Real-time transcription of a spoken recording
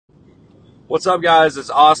What's up, guys? It's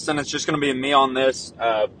Austin. It's just going to be me on this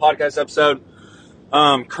podcast episode.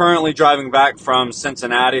 Currently driving back from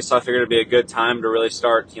Cincinnati, so I figured it'd be a good time to really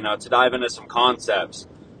start, to dive into some concepts.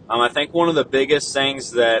 I think one of the biggest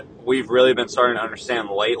things that we've really been starting to understand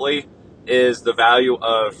lately is the value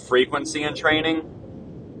of frequency in training,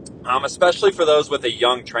 especially for those with a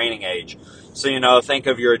young training age. So, think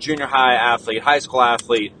of you're a junior high athlete, high school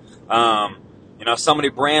athlete, somebody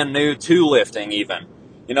brand new to lifting even.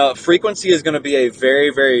 Frequency is going to be a very,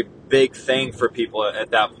 very big thing for people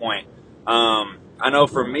at that point. I know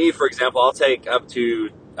for me, for example, I'll take up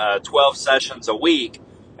to 12 sessions a week,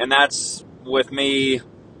 and that's with me. I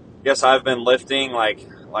guess I've been lifting, like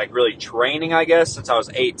really training, I guess, since I was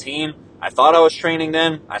 18. I thought I was training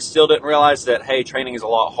then. I still didn't realize that, hey, training is a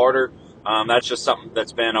lot harder. That's just something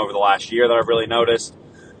that's been over the last year that I've really noticed.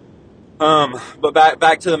 But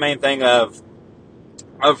back to the main thing of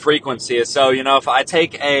frequency is, so, if I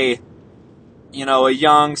take a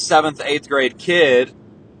young 7th, 8th grade kid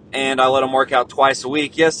and I let them work out twice a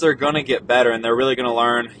week, yes, they're going to get better and they're really going to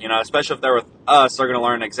learn, especially if they're with us, they're going to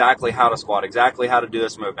learn exactly how to squat, exactly how to do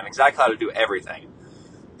this movement, exactly how to do everything.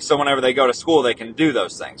 So whenever they go to school, they can do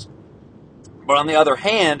those things. But on the other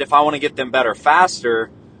hand, if I want to get them better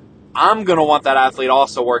faster, I'm going to want that athlete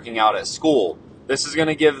also working out at school. This is going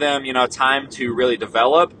to give them, time to really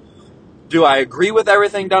develop. Do I agree with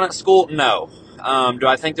everything done at school? No. Do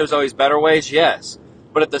I think there's always better ways? Yes.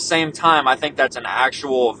 But at the same time, I think that's an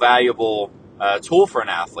actual valuable tool for an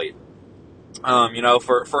athlete.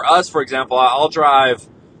 For us, for example, I'll drive,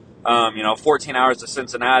 14 hours to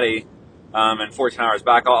Cincinnati and 14 hours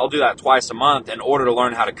back. I'll do that twice a month in order to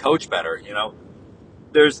learn how to coach better.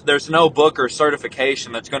 There's no book or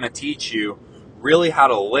certification that's going to teach you really how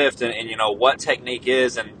to lift and what technique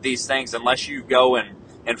is and these things unless you go and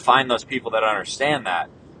find those people that understand that.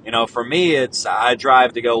 For me, I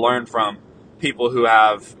drive to go learn from people who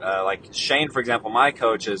have, like Shane, for example, my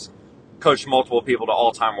coach has coached multiple people to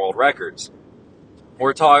all-time world records.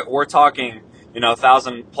 We're talking,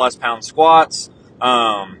 1,000+ pound squats,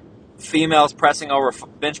 females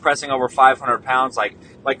bench pressing over 500 pounds, like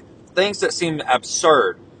things that seem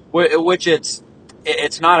absurd, which it's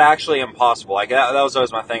not actually impossible. Like that was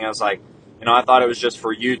always my thing. I was like, I thought it was just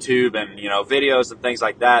for YouTube and, videos and things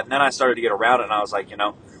like that. And then I started to get around it and I was like,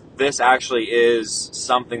 this actually is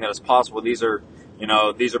something that is possible. These are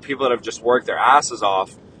people that have just worked their asses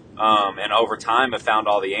off, and over time have found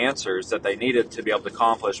all the answers that they needed to be able to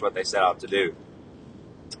accomplish what they set out to do.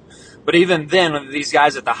 But even then, these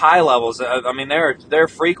guys at the high levels, their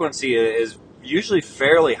frequency is usually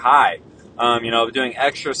fairly high. Doing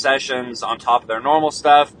extra sessions on top of their normal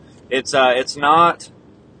stuff. It's not.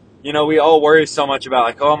 We all worry so much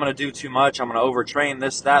about I'm going to do too much, I'm going to overtrain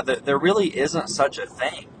this, that there really isn't such a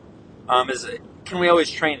thing. Can we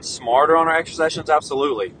always train smarter on our extra sessions?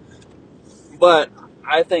 Absolutely. But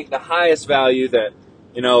I think the highest value that,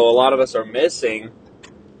 a lot of us are missing,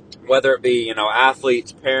 whether it be,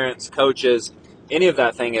 athletes, parents, coaches, any of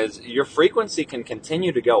that thing, is your frequency can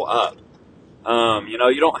continue to go up.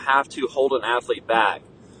 You don't have to hold an athlete back.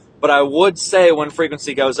 But I would say when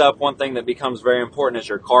frequency goes up, one thing that becomes very important is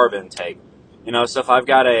your carb intake. So if I've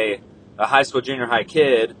got a high school, junior high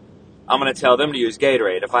kid, I'm going to tell them to use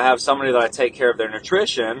Gatorade. If I have somebody that I take care of their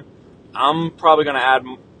nutrition, I'm probably going to add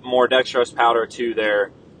more dextrose powder to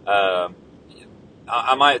their,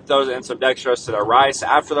 I might throw in some dextrose to their rice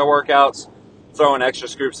after their workouts, throw in extra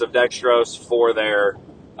scoops of dextrose for their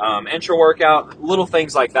intra-workout, little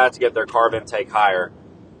things like that to get their carb intake higher.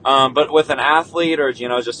 But with an athlete or,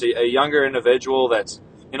 just a younger individual that's,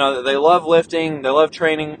 they love lifting, they love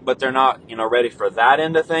training, but they're not, ready for that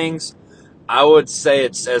end of things, I would say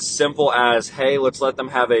it's as simple as, hey, let's let them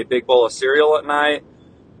have a big bowl of cereal at night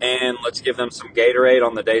and let's give them some Gatorade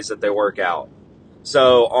on the days that they work out.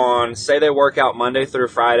 So say they work out Monday through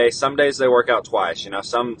Friday, some days they work out twice,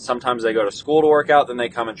 sometimes they go to school to work out, then they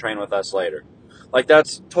come and train with us later. Like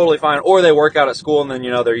that's totally fine. Or they work out at school and then,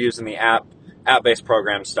 they're using the app-based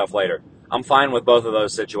program stuff later. I'm fine with both of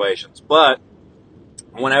those situations. But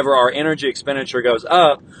whenever our energy expenditure goes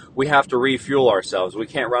up, we have to refuel ourselves. We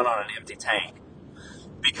can't run on an empty tank.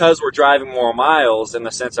 Because we're driving more miles in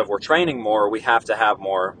the sense of we're training more, we have to have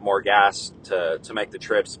more gas to make the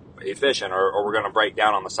trips efficient or we're going to break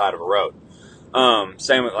down on the side of a road.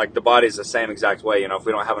 Same with, the body's the same exact way. If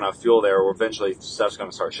we don't have enough fuel there, eventually stuff's going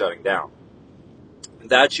to start shutting down.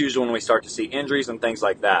 That's usually when we start to see injuries and things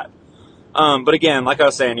like that. But again, like I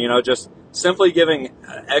was saying, just simply giving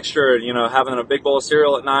extra, having a big bowl of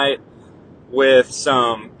cereal at night with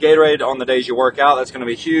some Gatorade on the days you work out, that's going to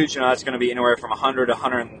be huge. That's going to be anywhere from 100 to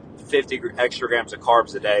 150 extra grams of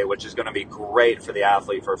carbs a day, which is going to be great for the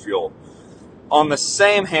athlete for fuel. On the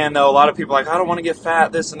same hand, though, a lot of people are like, I don't want to get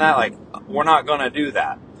fat, this and that. Like, we're not going to do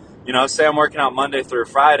that. You know, say I'm working out Monday through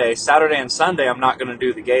Friday. Saturday and Sunday, I'm not going to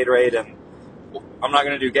do the Gatorade, and I'm not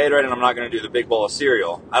going to do the big bowl of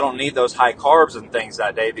cereal. I don't need those high carbs and things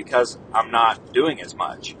that day because I'm not doing as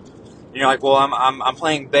much. And you're like, well, I'm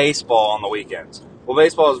playing baseball on the weekends. Well,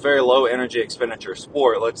 baseball is a very low energy expenditure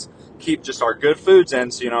sport. Let's keep just our good foods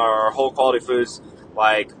in, so, you know, our whole quality foods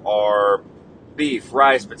like our beef,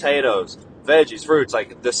 rice, potatoes, veggies, fruits,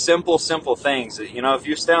 like the simple things that, you know, if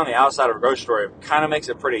you stay on the outside of a grocery store, it kind of makes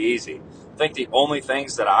it pretty easy. I think the only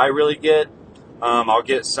things that I really get, I'll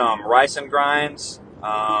get some rice and grinds,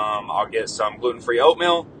 I'll get some gluten-free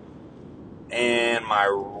oatmeal, and my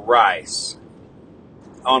rice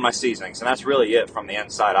on my seasonings, and that's really it from the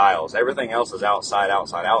inside aisles. Everything else is outside.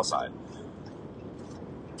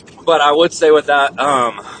 But I would say with that,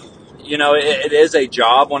 you know, it is a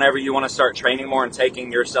job whenever you want to start training more and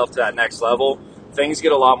taking yourself to that next level. Things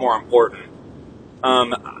get a lot more important.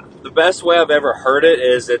 The best way I've ever heard it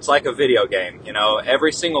is it's like a video game. You know,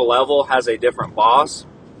 every single level has a different boss.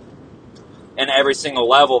 And every single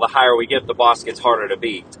level, the higher we get, the boss gets harder to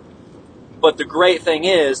beat. But the great thing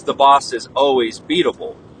is the boss is always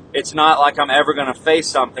beatable. It's not like I'm ever going to face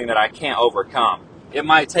something that I can't overcome. It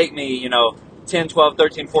might take me, you know, 10, 12,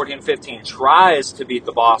 13, 14, 15 tries to beat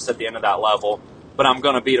the boss at the end of that level, but I'm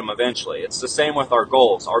going to beat him eventually. It's the same with our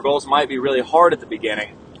goals. Our goals might be really hard at the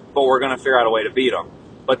beginning, but we're going to figure out a way to beat them.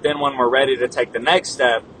 But then when we're ready to take the next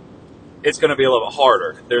step, it's going to be a little bit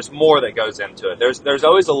harder. There's more that goes into it. There's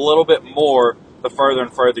always a little bit more the further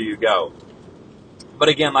and further you go. But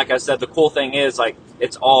again, like I said, the cool thing is, like,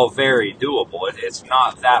 it's all very doable. It's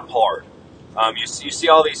not that hard. You see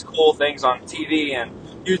all these cool things on TV and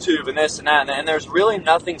YouTube and this and that, and there's really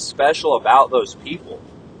nothing special about those people.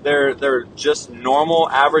 They're just normal,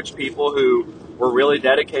 average people who were really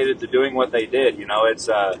dedicated to doing what they did. You know, it's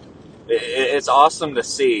awesome to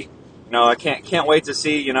see. You know, I can't wait to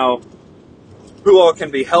see, you know, who all can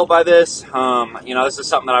be helped by this. You know, this is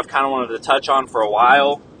something that I've kind of wanted to touch on for a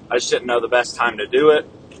while. I just didn't know the best time to do it.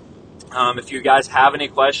 If you guys have any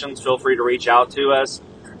questions, feel free to reach out to us.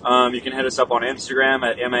 You can hit us up on Instagram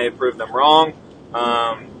at MAProveThemWrong.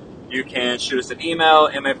 You can shoot us an email,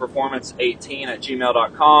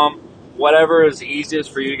 maperformance18@gmail.com. Whatever is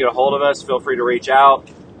easiest for you to get a hold of us, feel free to reach out.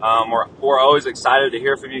 We're always excited to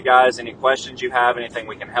hear from you guys. Any questions you have, anything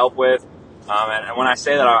we can help with. And when I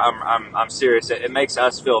say that, I'm serious. It makes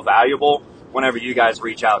us feel valuable whenever you guys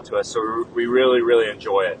reach out to us. So we really, really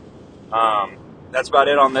enjoy it. That's about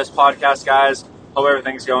it on this podcast, guys. Hope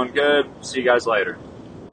everything's going good. See you guys later.